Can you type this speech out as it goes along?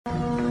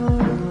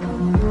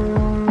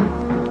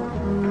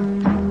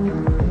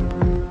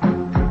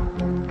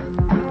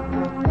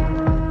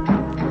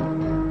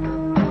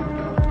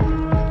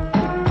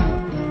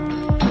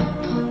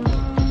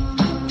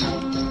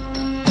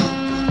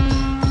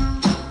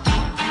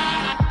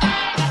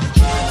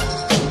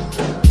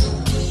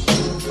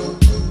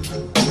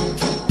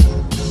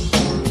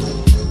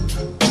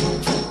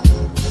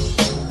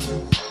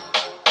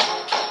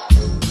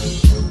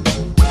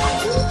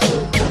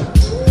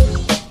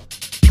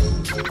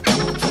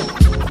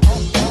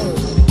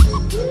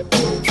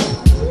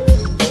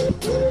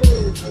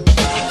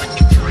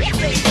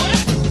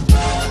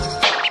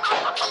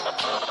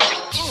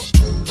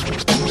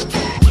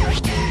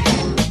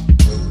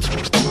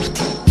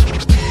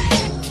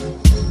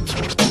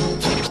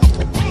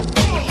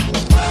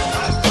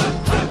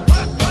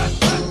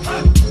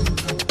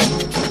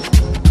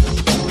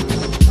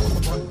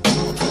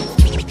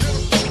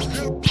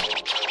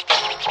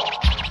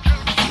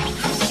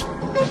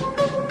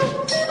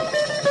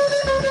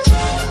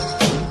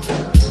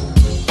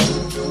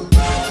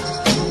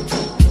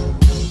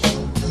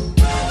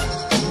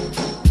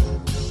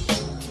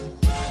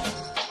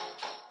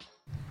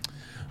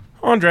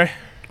Andre.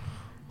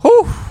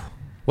 Whew.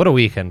 What a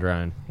weekend,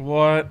 Ryan.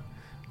 What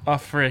a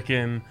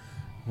freaking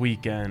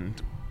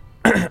weekend.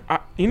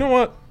 You know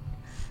what?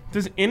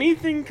 Does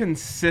anything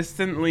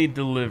consistently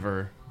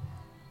deliver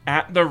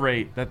at the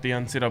rate that the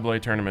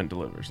NCAA tournament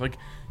delivers? Like,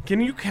 can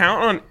you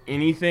count on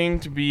anything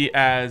to be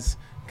as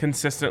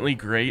consistently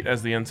great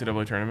as the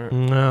NCAA tournament?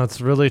 No, it's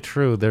really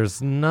true.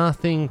 There's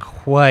nothing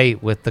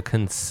quite with the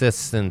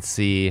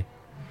consistency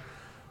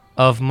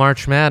of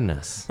March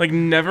Madness. Like,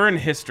 never in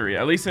history,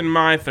 at least in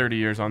my 30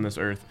 years on this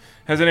earth,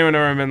 has anyone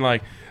ever been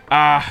like,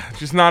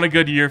 just not a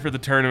good year for the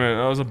tournament.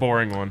 That was a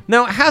boring one.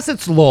 Now, it has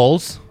its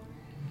lulls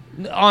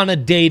on a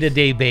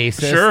day-to-day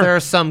basis. Sure. There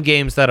are some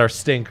games that are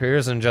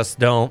stinkers and just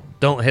don't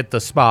hit the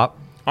spot.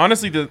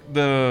 Honestly,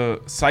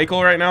 the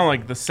cycle right now,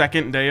 like the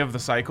second day of the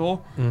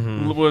cycle,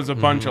 was a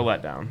bunch of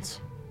letdowns.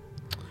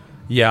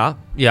 Yeah,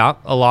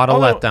 a lot of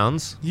Although,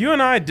 letdowns. You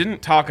and I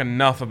didn't talk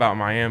enough about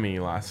Miami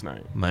last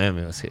night.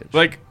 Miami was huge.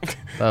 Like,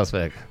 That was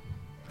big.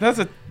 that's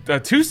a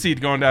 2 seed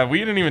going down. We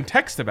didn't even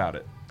text about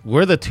it.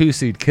 We're the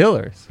 2-seed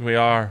killers. We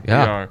are.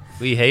 Yeah, We are.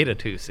 we hate a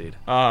 2-seed.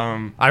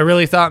 Um, I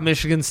really thought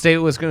Michigan State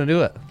was going to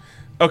do it.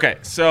 okay,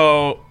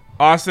 so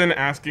Austin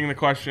asking the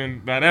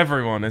question that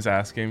everyone is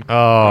asking.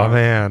 Oh,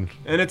 man.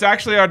 And it's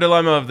actually our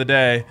dilemma of the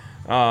day.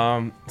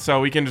 So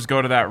we can just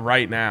go to that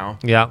right now.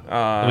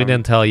 Yeah. We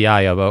didn't tell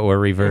Yaya, but we're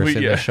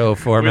reversing the show We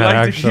format, like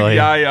actually. to keep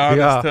Yaya on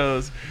his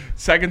toes.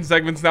 Second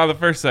segment's now the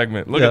first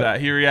segment. Look at that.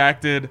 He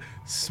reacted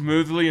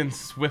smoothly and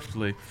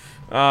swiftly.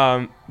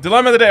 Dilemma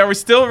of the day. Are we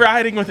still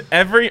riding with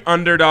every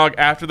underdog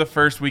after the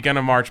first weekend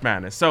of March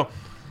Madness? So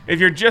if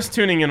you're just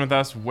tuning in with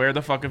us, where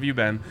the fuck have you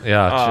been?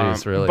 Yeah,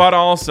 jeez, really. But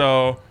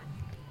also,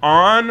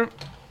 on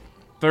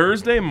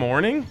Thursday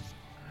morning,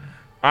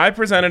 I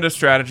presented a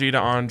strategy to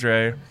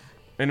Andre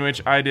in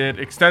which I did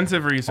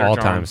extensive research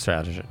All-time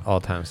strategy.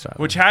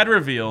 which had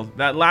revealed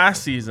that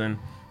last season,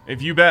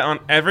 if you bet on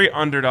every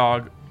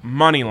underdog,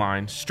 money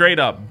line, straight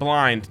up,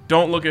 blind,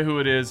 don't look at who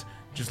it is,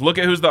 just look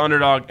at who's the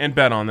underdog and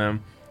bet on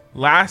them.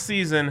 Last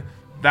season,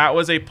 that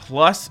was a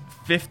plus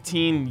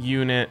 15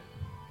 unit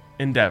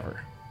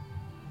endeavor,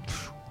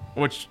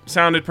 which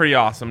sounded pretty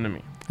awesome to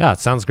me. Yeah, it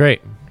sounds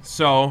great.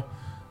 So,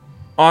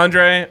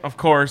 Andre, of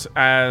course,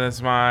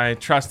 as my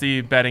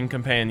trusty betting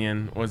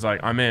companion, was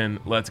like, I'm in,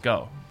 let's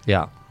go.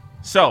 Yeah,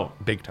 So,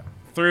 big time.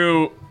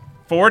 through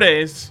 4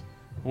 days,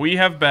 we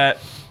have bet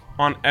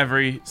on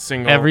every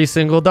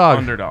single dog.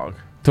 underdog.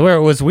 To where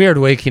it was weird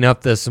waking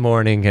up this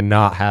morning and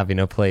not having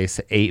to place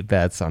 8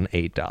 bets on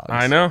 8 dogs.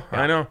 I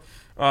know.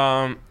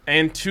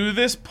 And to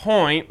this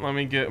point, let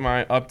me get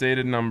my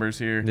updated numbers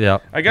here. Yeah.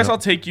 I guess I'll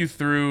take you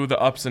through the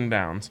ups and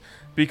downs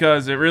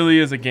because it really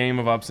is a game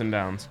of ups and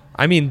downs.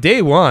 I mean,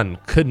 day one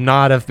could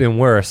not have been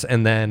worse,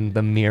 and then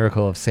the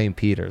miracle of St.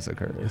 Peter's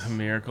occurs. The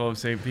miracle of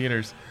St.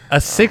 Peter's. A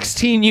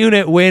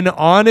 16-unit win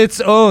on its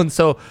own,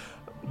 so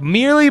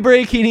merely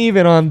breaking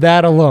even on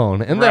that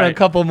alone. And then a Right.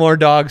 couple more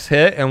dogs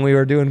hit, and we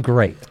were doing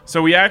great.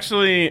 So we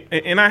actually,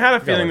 and I had a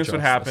feeling this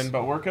would justice. happen,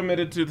 but we're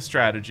committed to the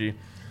strategy.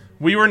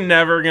 We were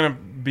never going to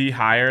be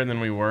higher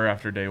than we were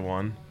after day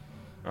one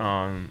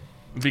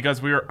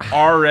because we were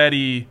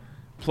already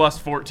plus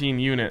 14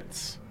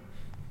 units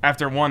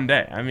after one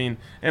day. I mean,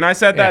 and I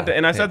said that,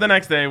 and I said the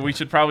next day we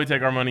should probably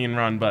take our money and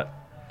run, but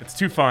it's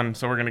too fun,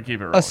 so we're going to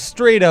keep it rolling. A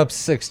straight-up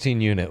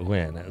 16-unit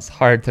win is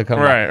hard to come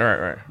by.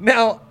 Right.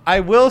 Now, I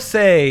will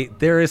say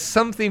there is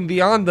something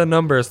beyond the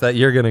numbers that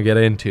you're going to get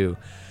into.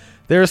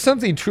 There is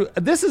something true.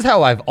 This is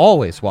how I've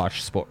always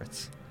watched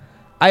sports.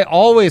 I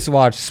always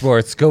watch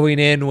sports going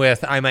in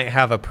with I might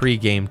have a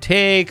pregame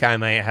take. I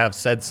might have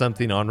said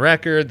something on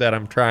record that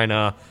I'm trying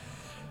to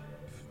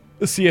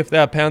see if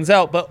that pans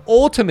out. But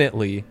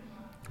ultimately,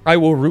 I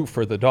will root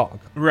for the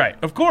dog. Right,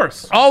 of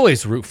course.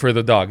 Always root for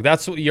the dog.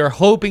 That's what you're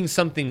hoping,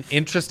 something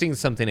interesting,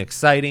 something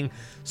exciting,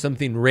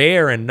 something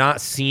rare and not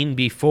seen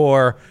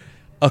before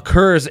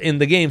occurs in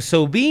the game.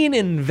 So being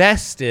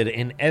invested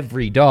in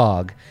every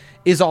dog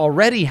is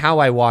already how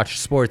I watch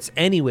sports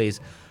anyways.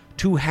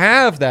 To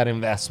have that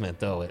investment,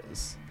 though,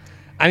 is...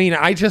 I mean,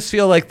 I just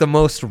feel like the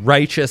most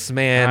righteous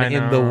man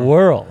in the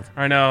world.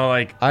 I know,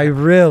 like... I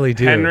really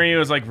do. Henry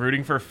was, like,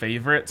 rooting for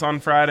favorites on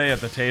Friday at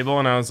the table,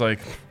 and I was like,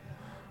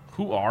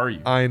 who are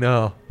you? I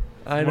know.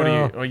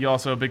 Are you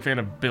also a big fan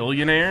of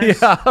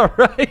billionaires? Yeah,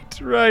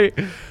 right.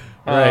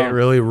 Right,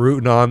 really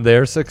rooting on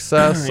their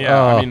success. Yeah,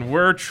 I mean,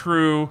 we're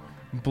true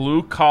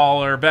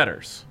blue-collar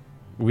bettors.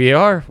 We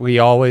are. We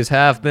always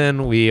have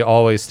been. We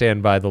always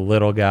stand by the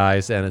little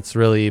guys, and it's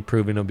really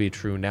proving to be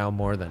true now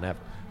more than ever.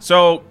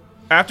 So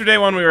after day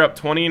one, we were up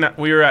 20.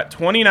 We were at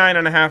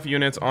 29.5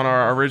 units on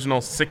our original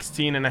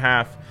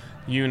 16.5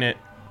 unit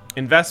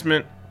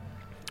investment.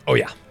 Oh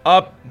yeah.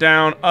 Up,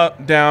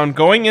 down.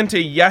 Going into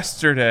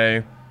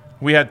yesterday,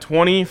 we had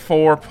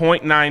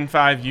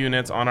 24.95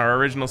 units on our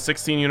original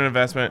 16 unit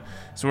investment.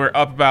 So we're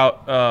up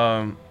about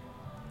a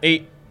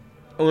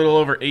little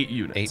over 8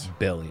 units. 8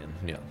 billion.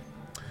 Yeah.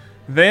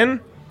 Then,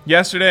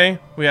 yesterday,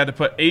 we had to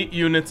put 8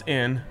 units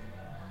in,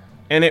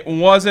 and it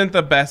wasn't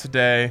the best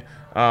day.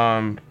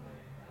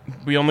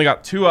 We only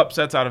got 2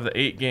 upsets out of the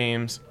 8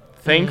 games.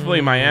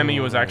 Thankfully, Miami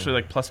was actually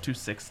like plus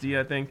 260,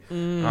 I think.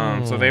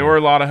 So they were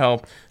a lot of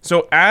help.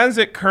 So as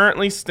it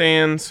currently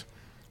stands,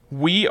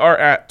 we are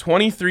at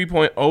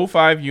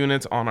 23.05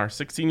 units on our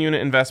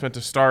 16-unit investment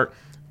to start,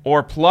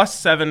 or plus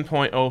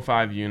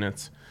 7.05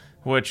 units,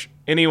 which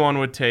anyone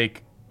would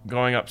take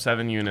going up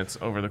 7 units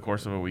over the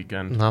course of a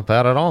weekend. Not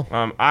bad at all.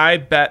 I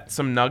bet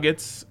some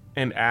Nuggets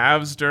and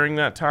Avs during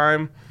that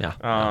time. Yeah.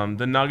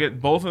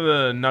 Both of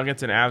the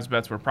Nuggets and Avs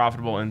bets were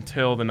profitable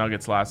until the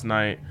Nuggets last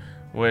night,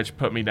 which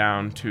put me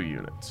down 2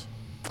 units.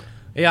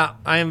 Yeah,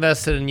 I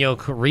invested in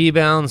Yoke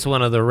rebounds.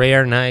 One of the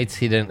rare nights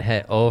he didn't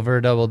hit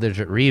over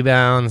double-digit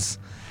rebounds.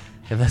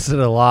 Invested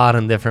a lot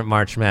in different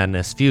March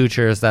Madness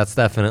futures. That's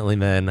definitely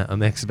been a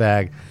mixed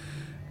bag.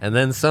 And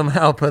then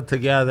somehow put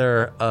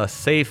together a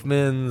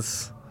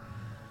Safeman's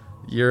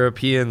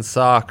European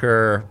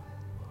soccer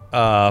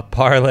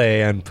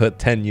parlay and put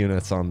 10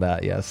 units on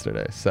that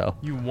yesterday. So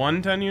You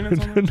won 10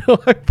 units on that? no,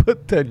 I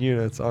put 10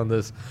 units on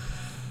this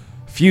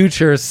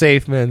future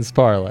Safeman's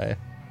parlay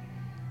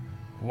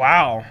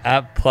Wow.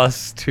 at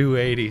plus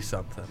 280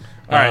 something.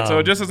 All right,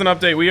 so just as an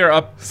update, we are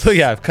up. So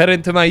yeah, I've cut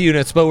into my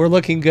units, but we're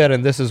looking good,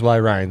 and this is why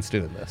Ryan's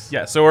doing this.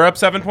 Yeah, so we're up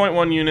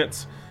 7.1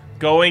 units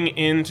going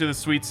into the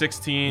Sweet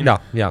 16.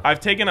 Yeah.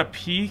 I've taken a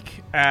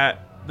peek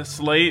at the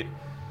slate.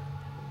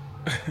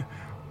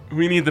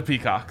 We need the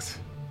Peacocks.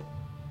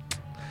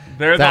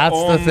 That's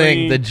the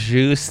thing. The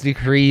juice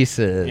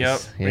decreases.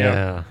 Yep.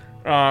 Yeah.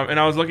 And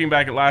I was looking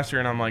back at last year,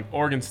 and I'm like,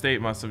 Oregon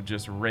State must have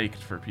just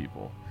raked for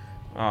people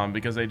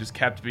because they just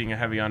kept being a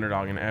heavy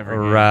underdog in every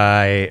game.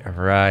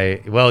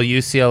 Right. Well,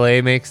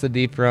 UCLA makes the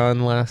deep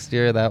run last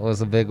year. That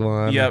was a big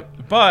one.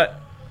 Yep.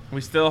 But we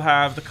still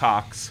have the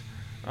Cox.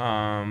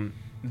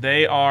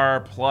 They are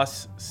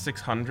plus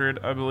 600,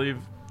 I believe,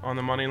 on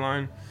the money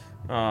line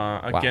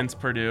against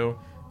Purdue.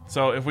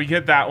 So if we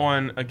get that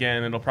one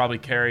again, it'll probably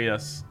carry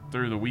us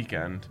through the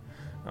weekend,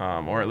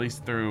 or at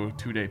least through a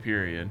 2-day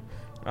period.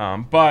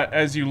 But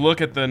as you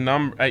look at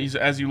the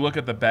as you look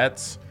at the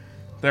bets,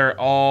 they're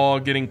all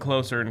getting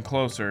closer and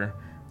closer,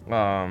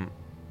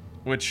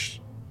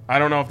 which I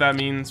don't know if that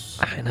means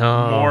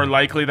more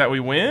likely that we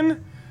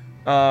win,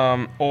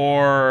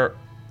 or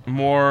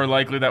more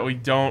likely that we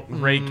don't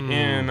rake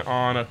in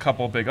on a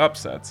couple big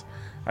upsets.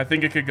 I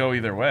think it could go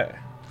either way.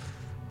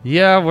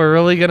 Yeah, we're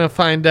really going to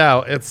find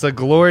out. It's a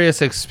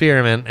glorious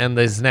experiment, and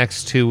these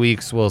next 2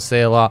 weeks will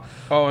say a lot.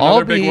 Oh,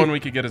 another big one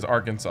we could get is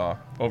Arkansas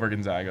over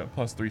Gonzaga,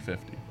 plus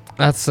 350.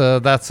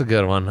 That's a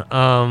good one.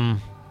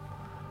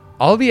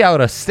 I'll be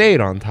out of state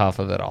on top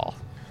of it all.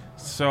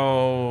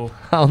 So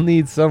I'll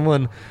need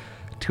someone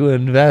to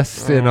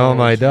invest in all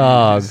my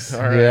dogs.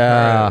 All right,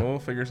 yeah. all right, we'll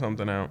figure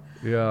something out.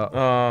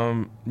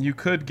 Yeah. You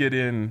could get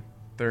in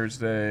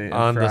Thursday and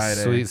on Friday.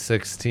 the Sweet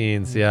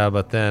 16s, yeah,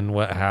 but then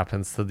what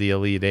happens to the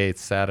Elite 8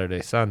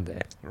 Saturday,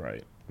 Sunday?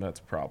 Right, that's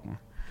a problem.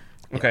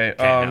 Okay,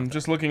 happen.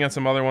 just looking at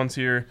some other ones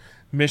here.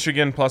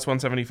 Michigan plus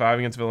 175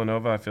 against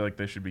Villanova. I feel like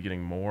they should be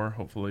getting more.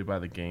 Hopefully by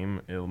the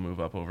game, it'll move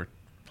up over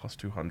plus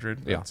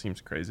 200. That seems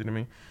crazy to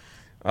me.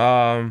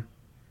 All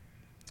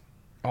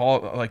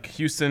like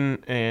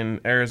Houston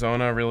and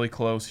Arizona really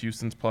close.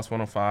 Houston's plus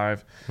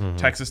 105.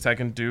 Texas Tech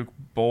and Duke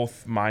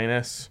both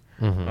minus.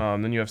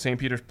 Then you have St.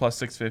 Peter's plus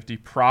 650.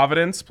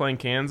 Providence playing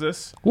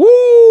Kansas.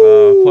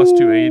 Woo! Plus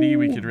 280.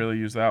 We could really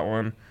use that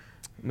one.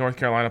 North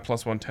Carolina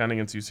plus 110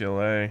 against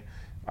UCLA.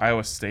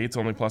 Iowa State's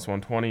only plus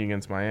 120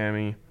 against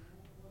Miami.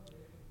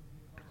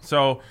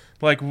 So,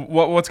 like,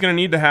 what's going to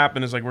need to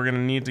happen is, like, we're going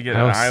to need to get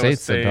Iowa Iowa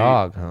State's State. a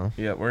dog, huh?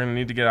 Yeah, we're going to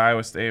need to get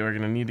Iowa State. We're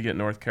going to need to get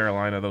North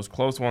Carolina. Those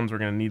close ones, we're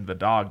going to need the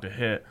dog to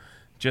hit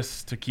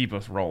just to keep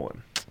us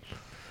rolling.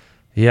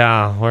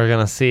 Yeah, we're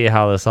going to see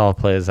how this all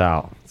plays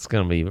out. It's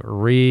going to be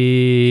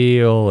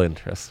real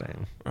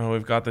interesting. Oh,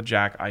 we've got the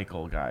Jack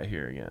Eichel guy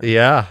here again.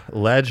 Yeah,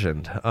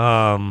 legend.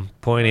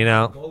 Pointing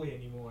out. Goalie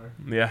anymore.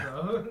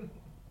 Yeah.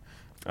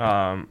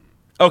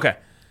 Okay.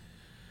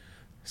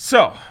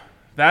 So,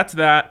 that's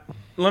that.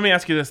 Let me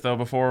ask you this, though,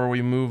 before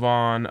we move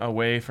on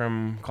away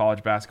from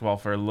college basketball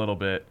for a little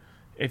bit.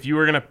 If you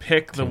were going to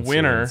pick the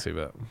winner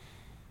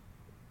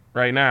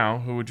right now,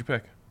 who would you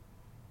pick?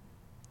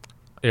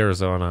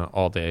 Arizona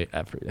all day,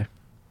 every day.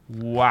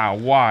 Wow.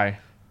 Why?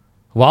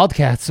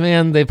 Wildcats,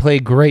 man, they play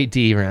great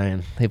D,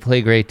 Ryan. They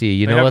play great D.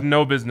 You They know have what?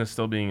 no business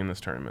still being in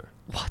this tournament.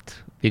 What?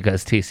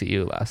 Because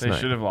TCU last They night.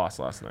 should have lost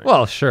last night.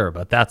 Well, sure,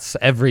 but that's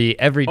every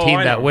team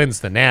I that know.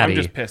 wins the Natty. I'm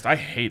just pissed. I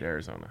hate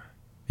Arizona.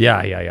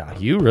 Yeah.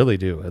 You really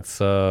do. It's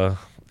a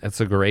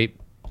great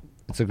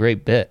bit. It's a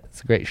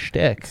great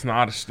shtick. It's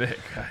not a stick.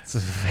 It's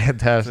a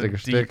fantastic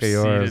It's a shtick of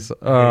yours.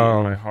 deep-seated hate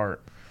in my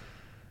heart.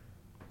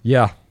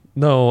 Yeah.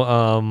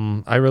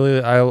 No,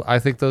 I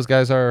think those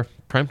guys are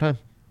primetime.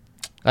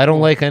 I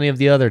don't like any of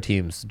the other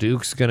teams.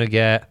 Duke's going to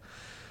get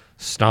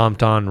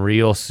stomped on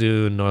real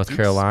soon. North Duke's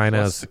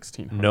Carolina's plus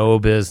 1600. no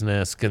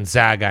business.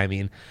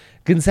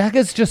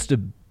 Gonzaga's just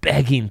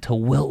begging to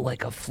wilt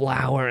like a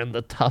flower in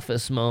the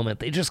toughest moment.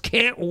 They just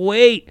can't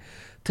wait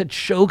to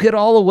choke it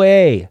all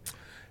away.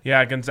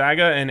 Yeah,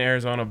 Gonzaga and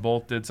Arizona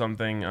both did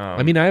something.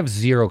 I mean, I have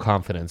zero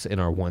confidence in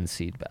our 1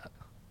 seed bet.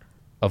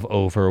 of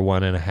over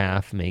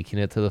 1.5 making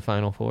it to the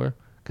Final Four?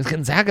 Because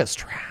Gonzaga's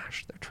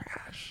trash. They're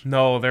trash.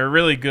 No, they're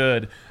really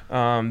good.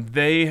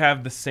 They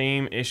have the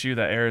same issue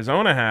that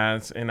Arizona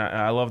has, and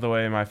I love the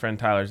way my friend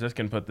Tyler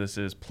Ziskin put this,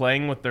 is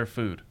playing with their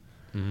food.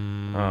 They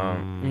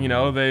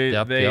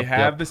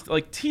have this,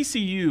 like,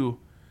 TCU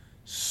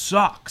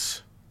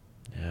sucks.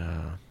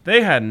 Yeah.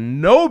 They had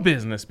no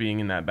business being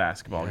in that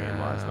basketball game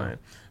last night.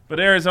 But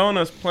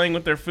Arizona's playing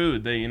with their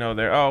food.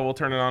 We'll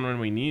turn it on when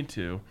we need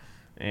to.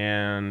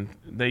 And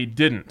they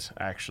didn't,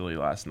 actually,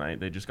 last night.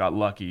 They just got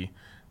lucky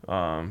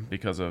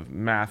because of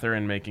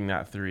Mathurin making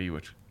that three,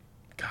 which,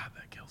 God,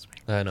 that kills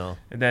me. I know.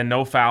 And then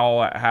no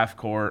foul at half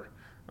court,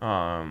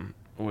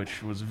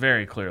 which was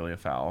very clearly a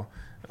foul.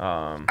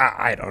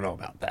 I don't know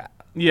about that.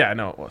 Yeah,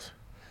 no, it was.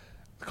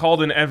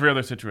 Called in every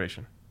other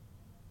situation.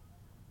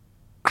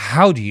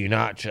 How do you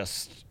not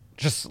just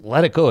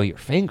let it go of your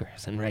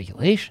fingers in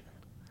regulation?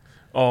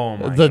 Oh,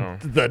 my God.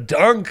 The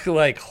dunk,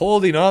 like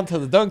holding on to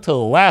the dunk till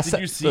the last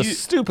Did you second, the see-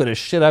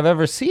 stupidest shit I've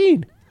ever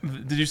seen.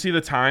 Did you see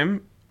the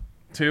time,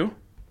 too?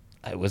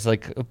 It was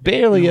like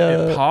barely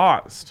It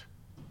paused.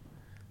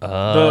 The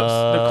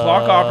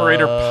clock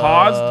operator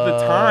paused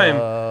the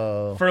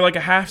time for like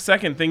a half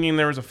second thinking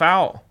there was a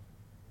foul.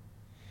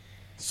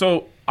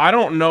 So I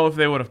don't know if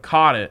they would have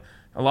caught it.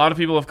 A lot of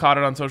people have caught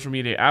it on social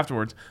media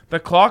afterwards. The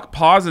clock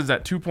pauses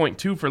at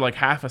 2.2 for like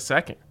half a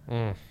second,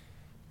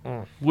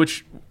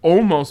 which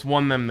almost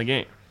won them the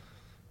game.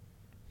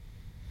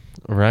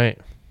 Right.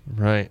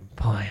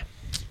 Boy.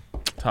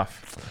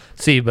 Tough.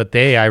 See, but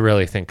I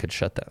really think could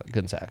shut down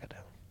Gonzaga down.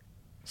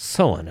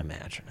 So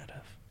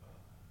unimaginative.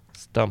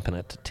 It's dumping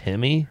it to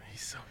Timmy.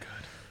 He's so good.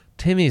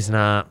 Timmy's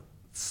not.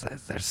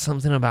 There's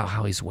something about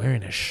how he's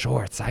wearing his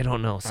shorts. I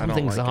don't know.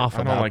 Something's off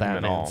about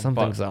that, man.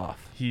 Something's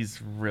off. He's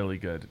really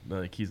good.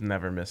 Like, he's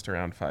never missed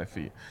around 5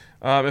 feet.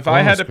 If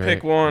I had to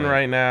pick one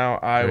right now,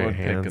 I would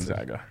pick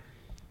Gonzaga.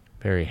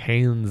 Very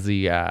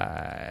handsy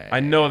eye. I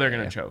know they're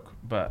going to choke,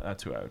 but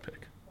that's who I would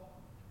pick.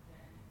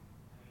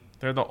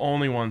 They're the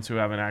only ones who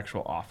have an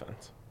actual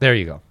offense. There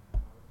you go.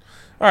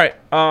 All right.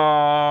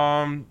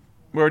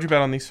 Where would you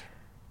bet on these?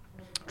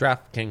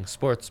 DraftKings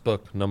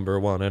Sportsbook,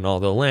 #1 in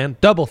all the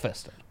land. Double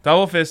fisted.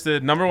 Double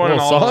fisted, #1 in all the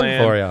song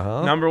land. for ya,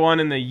 huh? #1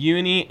 in the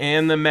Uni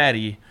and the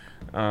Medi.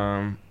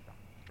 So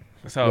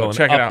Going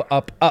check it out.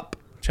 Up.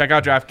 Check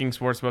out DraftKings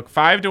Sportsbook.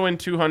 5 to win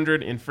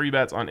 200 in free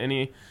bets on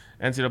any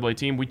NCAA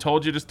team. We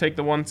told you just take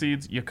the 1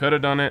 seeds. You could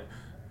have done it.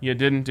 You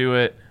didn't do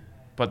it,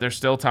 but there's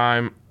still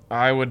time.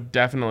 I would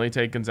definitely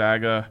take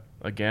Gonzaga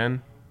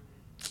again.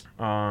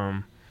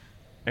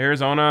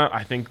 Arizona,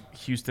 I think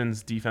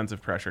Houston's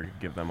defensive pressure could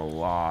give them a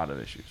lot of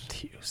issues.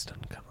 Houston,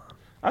 come on.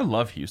 I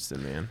love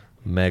Houston, man.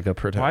 Mega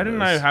protectors. Why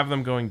didn't I have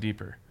them going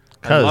deeper?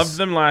 I 'Cause- loved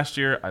them last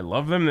year. I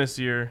love them this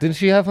year. Didn't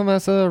you have them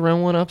as a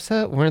round 1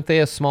 upset? Weren't they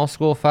a small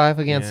school 5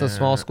 against a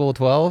small school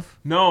 12?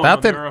 No,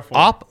 they're a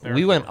 4. They're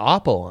We a went 4.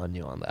 oppo on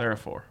you on that. They're a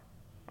 4,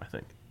 I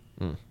think.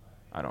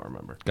 I don't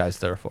remember. Guys,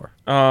 they're a 4.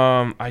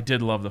 I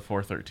did love the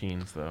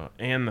 4-13s though,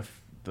 and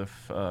the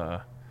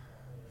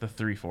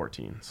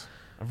 3-14s.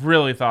 I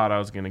really thought I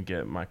was gonna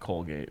get my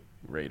Colgate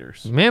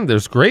Raiders. Man,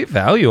 there's great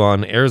value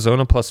on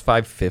Arizona plus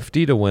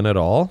 550 to win it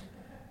all.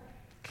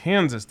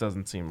 Kansas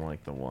doesn't seem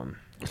like the one.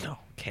 No,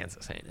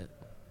 Kansas ain't it.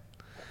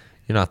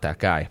 You're not that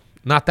guy.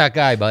 Not that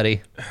guy,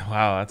 buddy.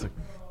 Wow, that's a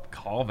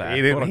callback.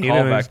 He didn't- What a he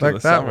didn't callback to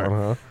expect the that summer.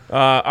 one,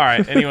 All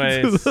right.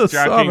 Anyways, the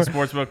DraftKings summer.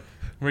 Sportsbook,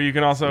 where you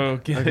can also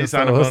get a guess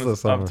sign-up that was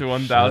bonus the up to summer.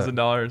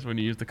 $1,000 when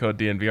you use the code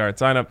DNVR at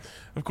sign-up.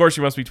 Of course,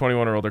 you must be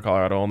 21 or older.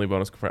 Colorado only.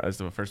 Bonus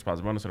comprised of a first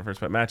deposit bonus and a first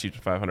bet match, each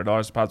of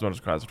 $500. Deposit bonus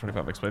requires a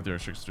 25 x playthrough.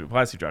 Restrictions to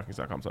apply. See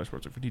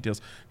DraftKings.com/sportsbook for details.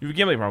 If you have a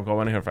gambling problem, call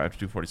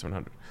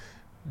 1-800-522-4700.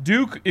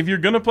 Duke, if you're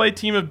gonna play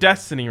Team of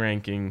Destiny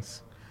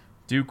rankings,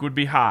 Duke would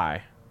be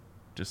high.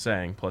 Just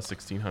saying, plus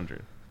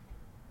 1,600.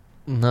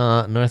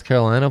 Nah, North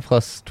Carolina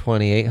plus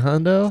 28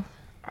 hundo.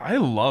 I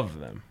love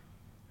them.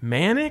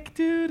 Manic,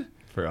 dude.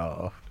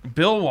 Bro.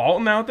 Bill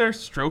Walton out there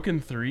stroking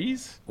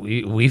threes.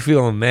 We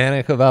feeling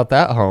manic about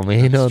that,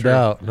 homie. No true.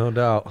 doubt. No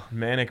doubt.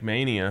 Manic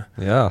mania.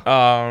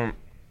 Yeah.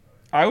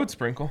 I would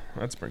sprinkle.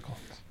 I'd sprinkle.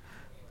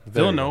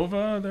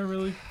 Villanova, they're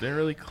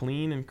really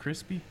clean and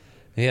crispy.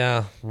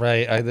 Yeah,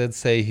 right. I did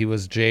say he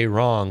was Jay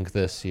wrong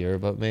this year,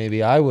 but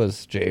maybe I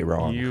was Jay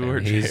wrong. You and were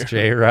he's Jay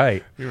Jay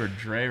right. You were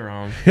Dre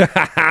wrong.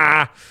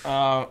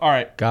 All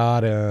right.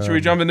 Got him. Should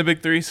we jump into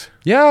big threes?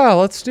 Yeah,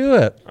 let's do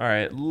it. All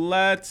right.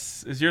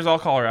 Is yours all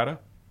Colorado?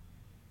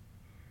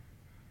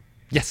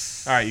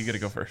 Yes. All right. You got to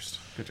go first.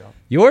 Good job.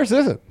 Yours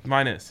isn't.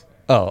 Mine is.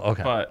 Oh,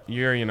 okay. But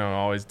you're,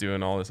 always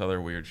doing all this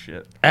other weird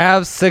shit.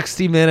 Avs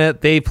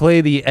 60-minute. They play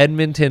the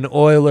Edmonton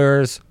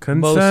Oilers.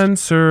 Most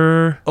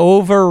Consensor.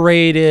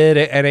 overrated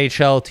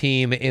NHL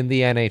team in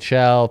the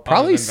NHL.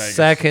 Probably than Vegas.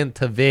 second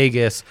to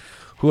Vegas,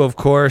 who, of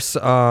course,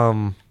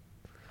 gosh,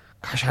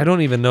 I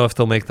don't even know if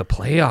they'll make the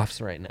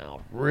playoffs right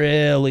now.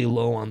 Really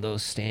low on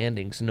those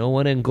standings. No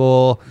one in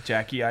goal.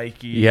 Jackie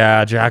Ikey.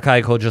 Yeah, Jack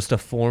Eichel, just a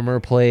former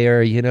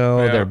player, Yeah.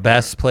 their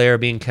best player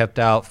being kept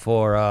out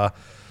for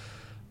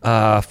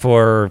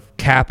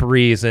cap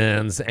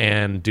reasons,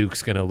 and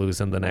Duke's going to lose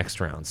in the next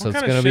round. So What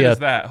it's kind of going to be shit a is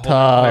that? Holding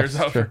tough. players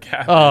out for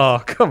cap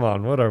Oh, come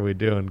on. What are we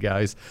doing,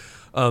 guys?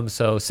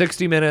 So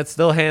 60 minutes,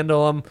 they'll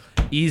handle them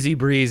easy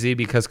breezy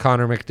because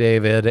Connor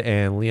McDavid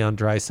and Leon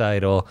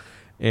Draisaitl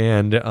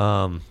and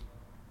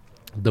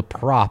the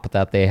prop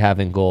that they have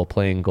in goal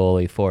playing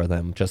goalie for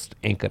them just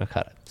ain't going to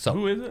cut it. So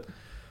Who is it?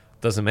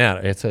 doesn't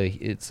matter.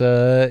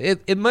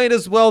 It might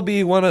as well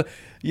be one of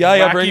bring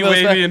Wacky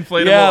those wavy back.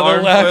 inflatable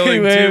arm wacky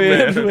flailing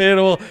wavy tube, man.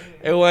 inflatable.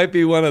 It might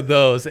be one of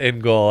those in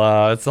goal.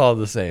 It's all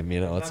the same,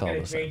 It's not all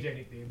gonna the same. change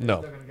anything. They're No.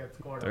 still gonna get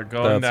scored They're on.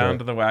 going That's down right.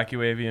 to the wacky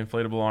wavy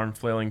inflatable arm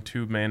flailing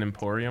tube man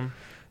emporium.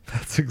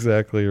 That's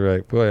exactly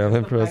right. Boy, I'm The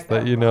impressed fact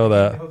that you know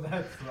Ryan that. knows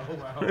that so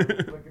well.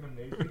 It's fucking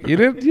amazing.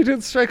 You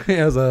didn't strike me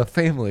as a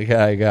Family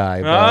Guy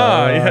guy.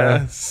 But,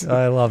 Yes.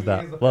 I love He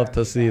that. is a Love to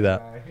Family see Guy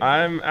that.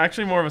 guy. I'm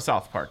actually more of a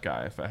South Park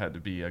guy if I had to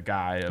be a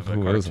guy of a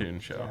Who isn't? cartoon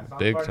show. Yeah, South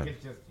Big Park time. is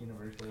just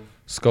universal.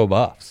 Sco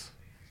Buffs.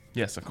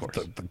 Yes, of course.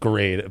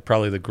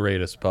 Probably the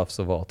greatest buffs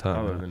of all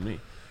time. Other than me.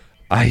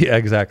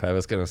 Exactly. I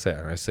was gonna say.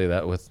 I say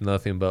that with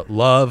nothing but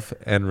love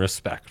and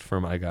respect for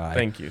my guy.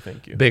 Thank you.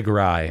 Big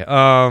Rye.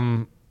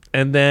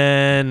 And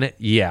then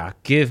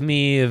give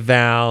me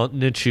Val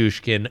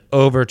Nichushkin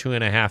over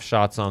 2.5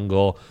 shots on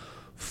goal.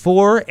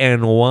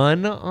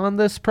 4-1 on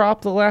this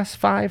prop the last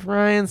 5,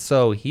 Ryan.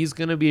 So he's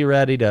gonna be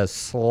ready to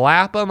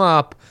slap him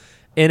up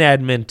in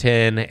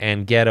Edmonton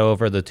and get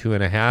over the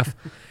 2.5.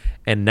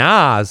 And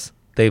Nas,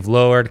 they've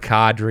lowered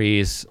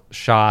Kadri's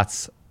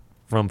shots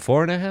from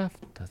 4.5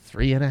 to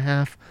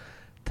 3.5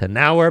 to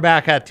now we're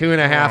back at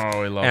 2.5.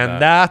 Oh, we love and that.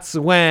 that's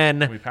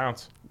when We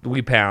pounce.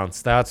 we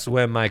pounce. That's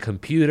when my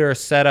computer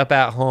set up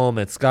at home,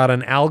 it's got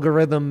an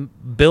algorithm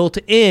built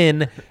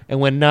in, and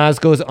when Nas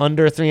goes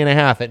under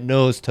 3.5, it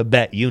knows to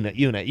bet unit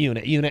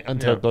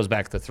until it goes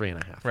back to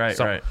 3.5. Right,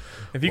 So, right.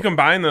 If you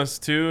combine those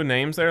two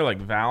names there, like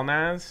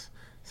Valnaz,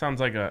 sounds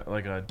like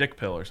a dick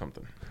pill or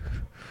something.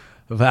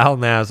 Val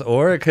Nas,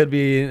 or it could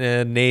be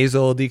a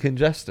nasal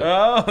decongestant.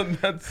 Oh,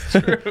 that's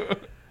true.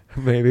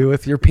 Maybe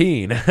with your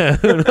peen.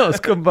 Who knows?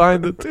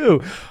 Combine the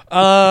two.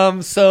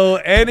 So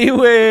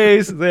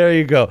anyways, there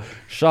you go.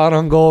 Shot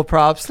on goal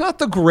props. Not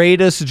the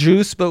greatest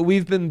juice, but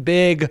we've been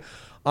big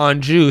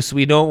on juice.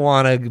 We don't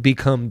want to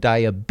become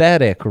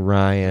diabetic,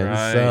 Ryan.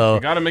 Right. So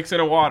You got to mix it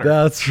in water.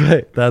 that's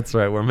right. That's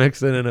right. We're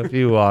mixing in a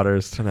few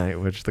waters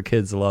tonight, which the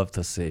kids love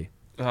to see.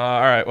 All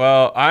right.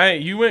 Well,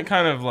 you went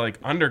kind of like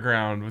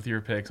underground with your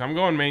picks. I'm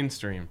going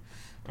mainstream.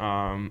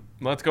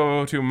 Let's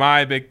go to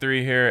my big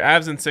 3 here.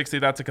 Avs in 60.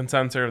 That's a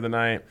consensus of the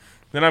night.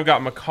 Then I've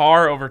got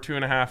Makar over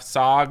 2.5.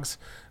 Sogs.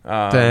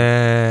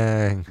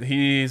 Dang.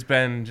 He's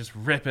been just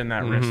ripping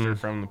that wrister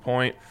from the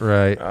point.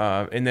 Right.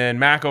 And then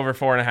Mac over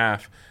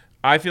 4.5.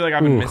 I feel like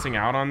I've been Oof. missing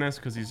out on this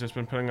because he's just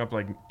been putting up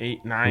like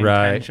 8, 9,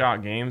 Right. 10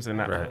 shot games, and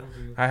Right.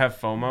 I have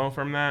FOMO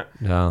from that.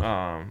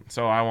 No.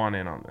 So I want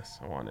in on this.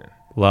 I want in.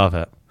 Love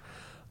it.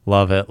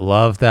 Love it.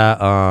 Love that.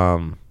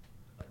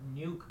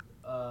 Nuke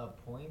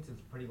points is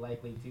pretty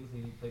likely too, so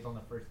he plays on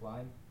the first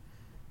line.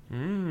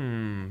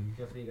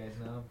 Just so you guys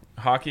know.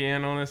 Hockey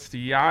analyst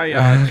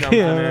Yaya jumping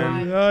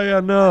in. Yeah,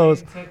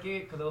 knows. I didn't take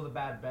it because it was a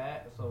bad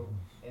bet, so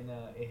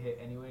it hit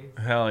anyways.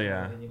 Hell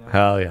yeah. You know?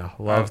 Hell yeah.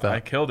 Love I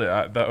that. killed it.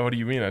 What do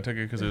you mean? I took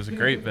it because it was a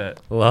great bet.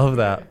 Love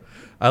that.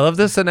 I love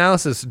this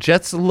analysis.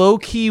 Jets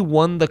low-key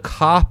won the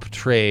cop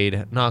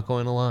trade, not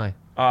going to lie.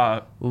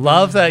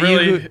 Love that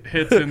really you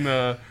hits in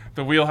the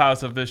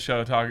wheelhouse of this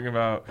show, talking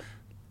about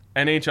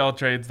NHL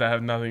trades that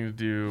have nothing to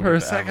do. For a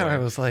with the second, I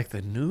Avalanche. was like,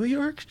 the New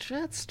York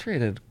Jets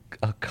traded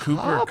a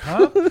Cooper cop?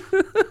 Cup.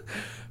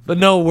 But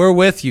no, we're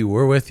with you.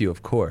 We're with you,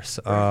 of course.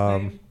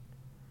 First name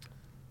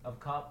of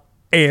Cup.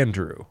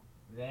 Andrew.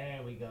 There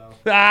we go.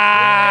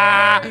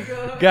 Ah, There we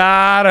go.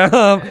 got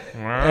him.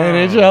 Wow.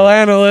 NHL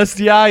analyst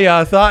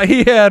Yaya thought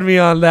he had me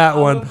on that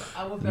one.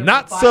 I was there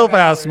Not for 5 so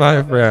fast, hours. my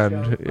Let's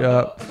friend. go.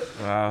 Yeah.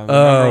 Wow, the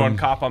number Um, one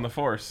cop on the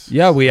force.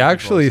 Yeah, we People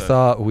actually said.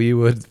 thought we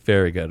would.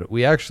 Very good.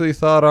 We actually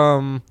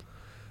thought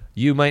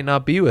you might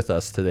not be with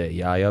us today,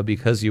 Yaya,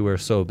 because you were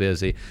so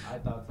busy. I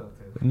thought so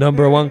too.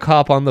 Number one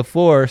cop on the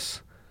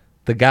force,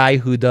 the guy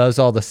who does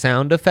all the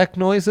sound effect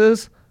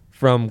noises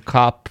from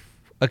Cop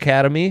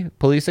Academy,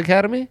 Police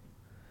Academy.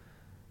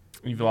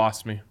 You've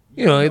lost me.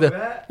 You know,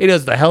 that? he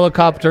does the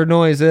helicopter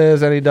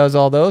noises and he does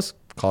all those.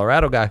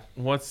 Colorado guy.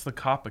 What's the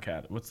cop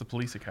academy? What's the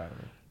police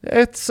academy?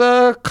 It's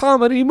a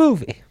comedy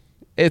movie.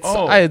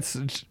 Oh.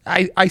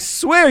 I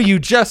swear you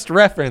just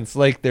referenced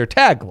like their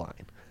tagline.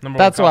 Number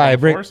That's one cop why on I the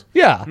bring. force?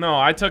 Yeah. No,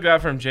 I took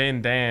that from Jay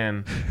and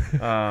Dan.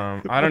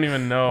 I don't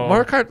even know.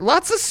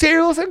 Lots of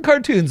serials and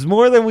cartoons,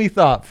 more than we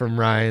thought from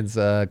Ryan's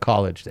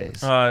college days.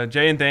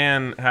 Jay and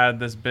Dan had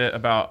this bit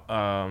about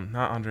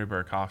not Andrei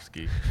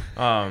Burakovsky,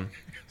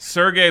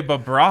 Sergei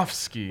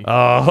Bobrovsky.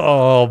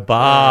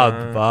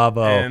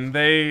 Bobo. And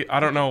I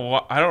don't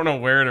know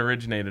where it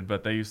originated,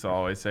 but they used to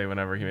always say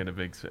whenever he made a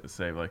big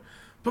save, like,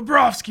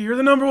 Bobrovsky, you're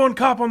the number one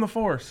cop on the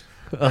force.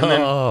 And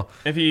then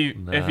if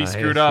he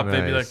screwed up,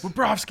 they'd be like, nice.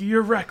 Bobrovsky,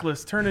 you're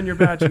reckless. Turn in your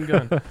badge and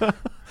gun.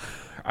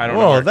 I don't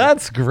know. Whoa, where it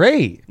that's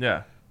great. came-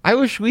 yeah. I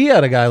wish we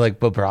had a guy like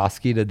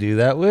Bobrovsky to do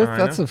that with. I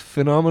That's know. a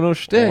phenomenal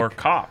shtick. Or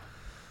Cop.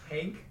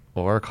 Hank.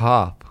 Or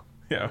Cop.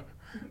 Yeah.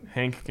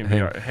 Hank can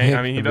Hank- be. Hank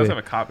I mean, he can does be-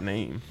 have a Cop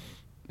name.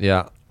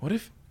 Yeah. What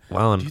if?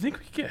 Wow. Do you think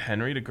we could get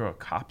Henry to grow a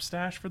Cop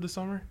stash for the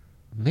summer?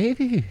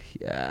 Maybe.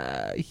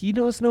 Yeah. He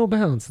knows no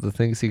bounds. The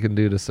things he can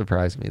do to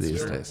surprise me these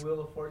Your days. Wheel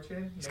of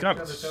Fortune. He's next got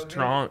on the subject.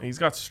 strong. He's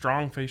got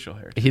strong facial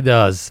hair. He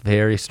does.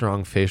 Very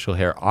strong facial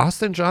hair.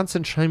 Austin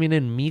Johnson chiming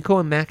in. Miko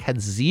and Mac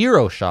had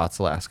 0 shots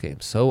last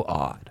game. So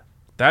odd.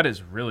 That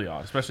is really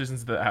odd, especially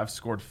since they have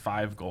scored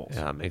 5 goals.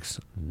 Yeah, it makes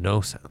no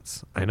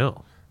sense. I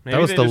know. Maybe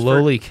that was they the just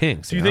lowly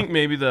Kings. Do you know? think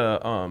maybe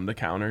the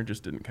counter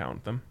just didn't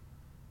count them?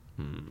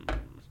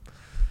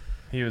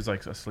 He was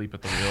like asleep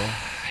at the wheel.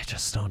 I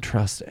just don't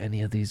trust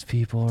any of these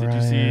people. Did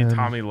you see Ryan.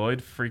 Tommy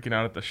Lloyd freaking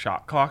out at the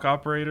shot clock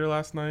operator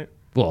last night?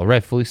 Well,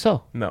 rightfully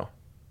so. No.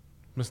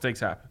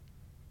 Mistakes happen.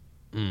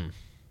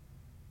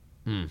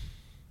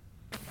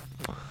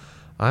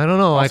 I don't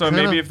know. Also, I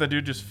kinda, maybe if the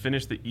dude just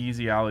finished the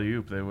easy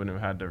alley-oop, they wouldn't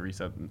have had to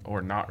reset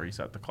or not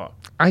reset the clock.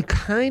 I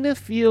kind of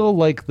feel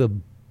like the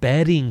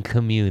betting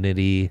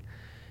community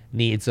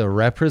needs a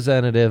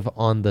representative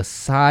on the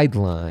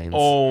sidelines.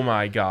 Oh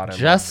my God. I love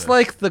Just this.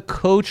 like the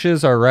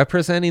coaches are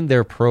representing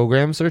their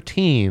programs or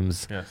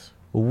teams, Yes.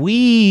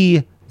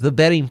 we, the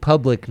betting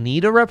public,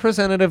 need a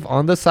representative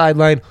on the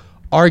sideline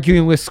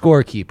arguing with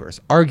scorekeepers,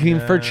 arguing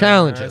for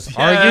challenges, Yes.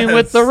 arguing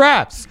with the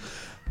refs,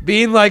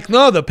 being like,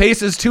 no, the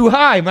pace is too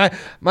high.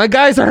 My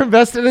guys are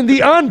invested in the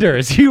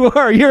unders.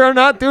 You're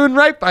not doing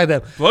right by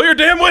them. Blow your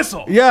damn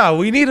whistle. Yeah,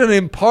 we need an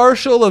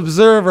impartial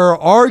observer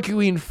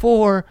arguing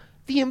for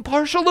the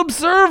impartial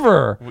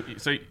observer.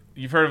 So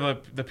you've heard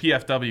of the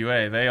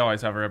PFWA. They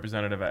always have a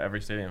representative at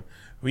every stadium.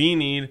 We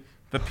need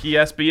the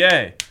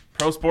PSBA,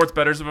 Pro Sports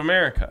Bettors of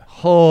America.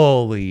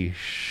 Holy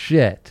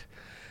shit.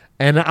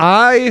 And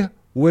I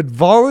would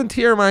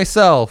volunteer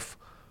myself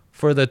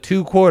for the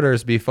 2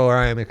 quarters before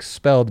I am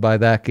expelled by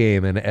that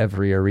game and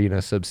every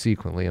arena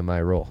subsequently in my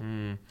role.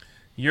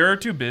 You're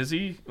too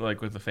busy,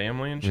 like with the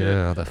family and shit.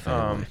 Yeah, the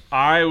family.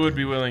 I would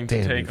be willing to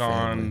Damn take you,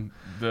 on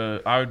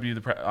the. I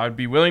would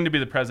be willing to be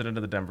the president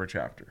of the Denver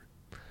chapter.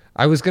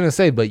 I was going to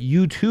say, but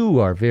you too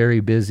are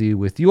very busy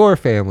with your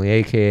family,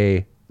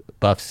 a.k.a.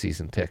 Buff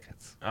season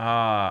tickets.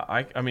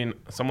 I mean,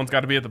 someone's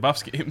got to be at the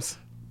Buffs games.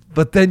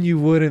 But then you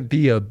wouldn't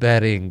be a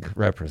betting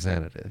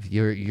representative.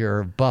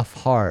 Your Buff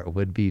heart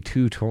would be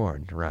too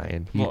torn,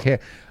 Ryan. You Look,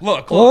 can't.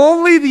 Look.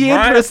 Only the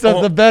My interest of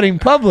o- the betting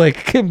public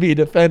can be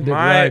defended, My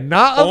Ryan,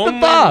 not of the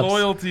only Buffs.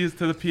 loyalty is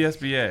to the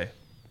PSBA.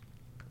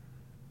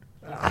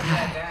 Let's do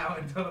that now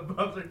until the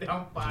Bucks are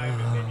down 5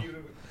 and then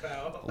you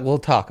fell. We'll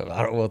talk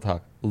about it. We'll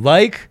talk.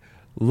 Like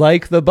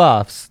the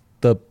Buffs,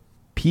 the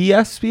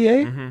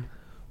PSBA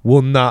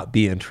will not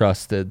be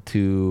entrusted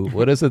to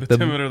what is it? The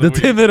timid or the weak.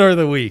 timid or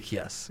the weak.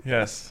 Yes.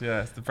 Yes.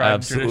 The pride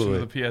and tradition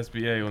of Absolutely. the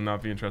PSBA will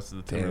not be entrusted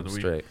to the team Damn of the week.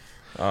 straight.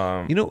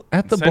 Um, You know,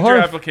 at the send your bar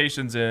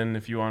applications in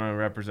if you want to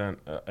represent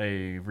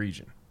a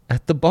region.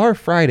 at the bar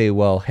Friday,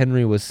 while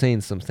Henry was saying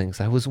some things,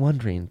 I was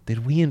wondering,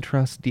 did we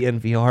entrust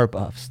DNVR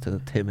Buffs to the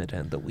timid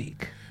and the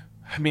weak?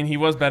 I mean, he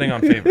was betting on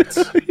favorites.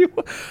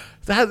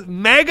 That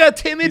mega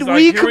timid He's like,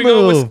 weak here we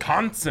go, move.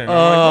 Wisconsin. I'm Oh.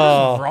 like,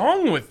 what is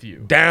wrong with you?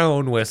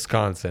 Down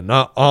Wisconsin,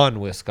 not on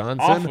Wisconsin.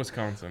 Off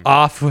Wisconsin.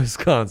 Off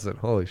Wisconsin.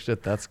 Holy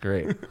shit, that's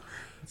great.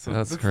 So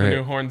that's the great.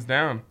 new horns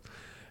down.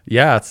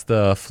 Yeah, it's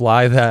the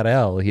fly that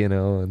L,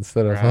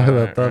 instead of fly that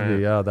Right, W.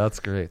 right. Yeah, that's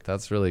great.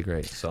 That's really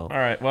great. So All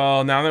right.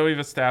 Well, now that we've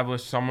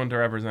established someone to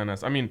represent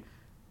us, I mean,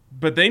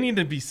 but they need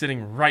to be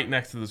sitting right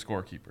next to the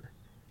scorekeeper.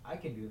 I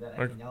can do that.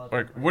 I Like, can yell at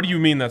like them. what do you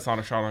mean that's not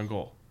a shot on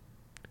goal?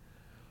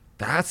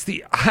 that's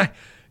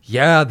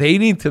yeah, they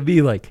need to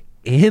be like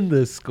in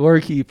the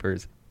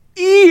scorekeeper's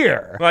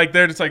ear. Like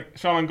they're just like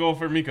shot on goal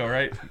for Miko,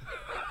 right?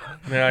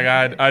 And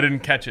they're like, I didn't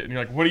catch it, and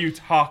you're like, what are you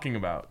talking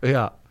about?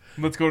 Yeah.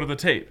 Let's go to the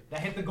tape.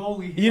 That hit the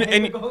goalie. You, That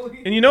hit and, the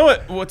goalie. and you know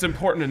what's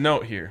important to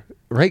note here?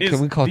 Right, is can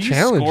we call these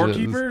challenges?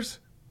 scorekeepers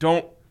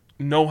don't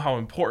know how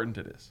important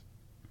it is.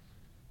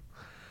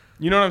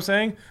 You know what I'm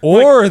saying?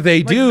 Or Like- they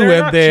like do they're and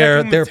not they're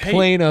checking the they're tape.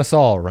 playing us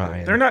all,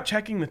 Ryan. They're not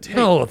checking the tape.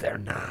 No, they're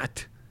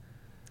not.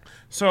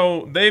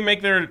 So they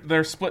make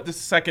their split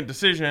second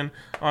decision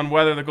on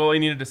whether the goalie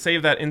needed to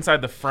save that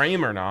inside the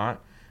frame or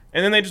not,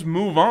 and then they just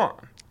move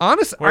on.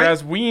 Honestly,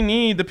 Whereas we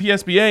need the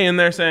PSBA in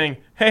there saying,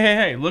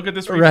 hey, look at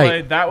this replay.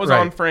 Right, That was right.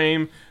 on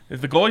frame. If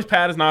the goalie's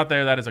pad is not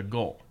there, that is a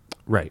goal.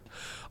 right.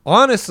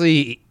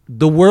 Honestly,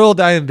 the world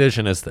I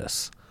envision is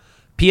this.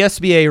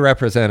 PSBA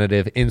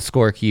representative in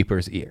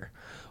scorekeeper's ear.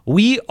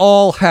 We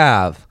all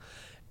have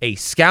a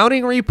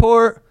scouting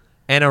report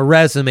and a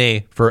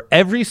resume for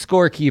every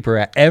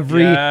scorekeeper at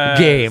every Yes.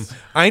 game.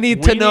 I need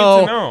We to need to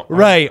know, know.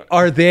 right,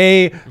 are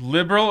they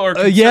Liberal or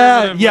yeah,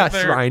 conservative? yes,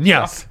 with their Ryan, yes,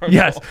 shots on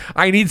yes. goal.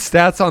 I need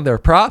stats on their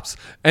props,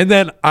 and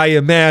then I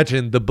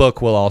imagine the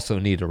book will also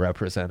need a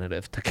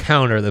representative to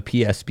counter the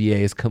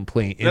PSBA's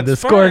complaint in That's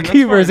the fine, that's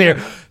scorekeepers fine, here.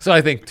 yeah. So I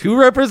think 2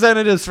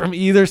 representatives from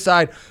either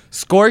side.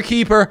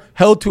 Scorekeeper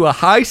held to a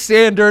high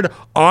standard,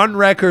 on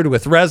record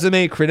with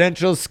resume,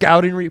 credentials,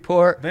 scouting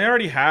report. They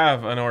already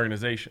have an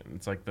organization.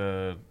 It's like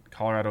the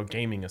Colorado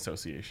Gaming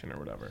Association or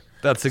whatever.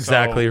 That's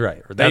exactly So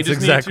right. They That's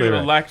just exactly need to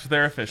right. elect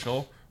their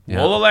official. Yeah.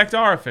 We'll elect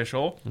our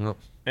official, Yep.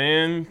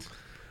 and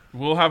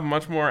we'll have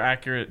much more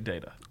accurate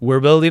data. We're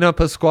building up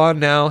a squad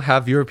now.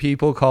 Have your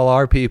people call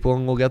our people,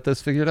 and we'll get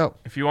this figured out.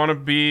 If you want to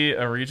be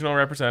a regional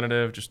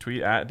representative, just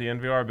tweet at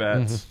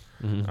DNVRBets,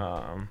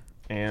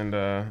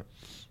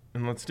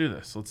 and let's do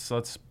this.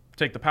 Let's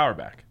take the power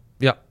back.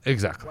 Yeah,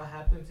 exactly. What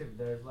happens if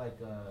there's like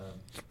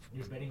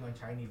you're betting on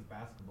Chinese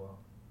basketball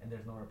and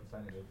there's no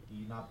representative? Do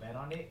you not bet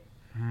on it?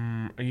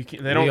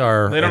 They don't. We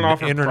are They don't an offer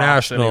props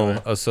international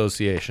anyway.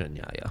 association.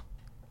 Yeah.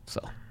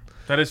 So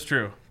That is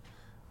true.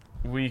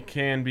 We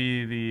can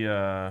be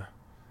the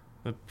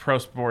Pro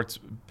Sports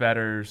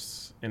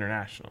Betters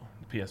International,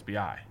 the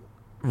PSBI.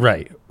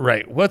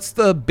 right. What's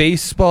the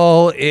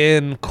baseball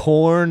in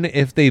corn?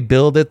 If they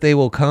build it, they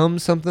will come.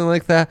 Something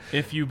like that.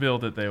 If you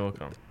build it, they will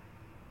come.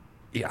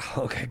 Yeah.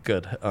 Okay.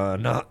 Good.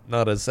 Not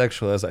as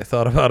sexual as I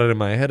thought about it in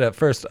my head at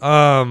first.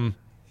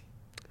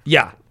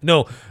 Yeah.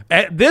 No.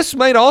 This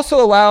might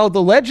also allow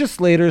the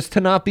legislators to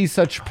not be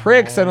such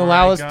pricks and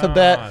allow my us to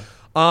bet God.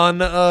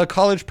 on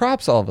college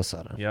props all of a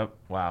sudden. Yep.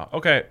 Wow.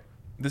 Okay.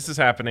 This is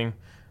happening.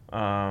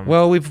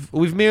 Well,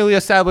 we've merely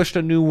established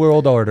a new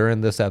world order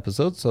in this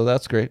episode, so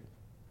that's great.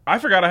 I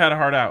forgot I had a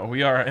heart out.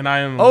 We are, and I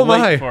am Oh late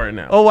my! for it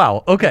now. Oh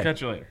wow! Okay.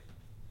 Catch you later.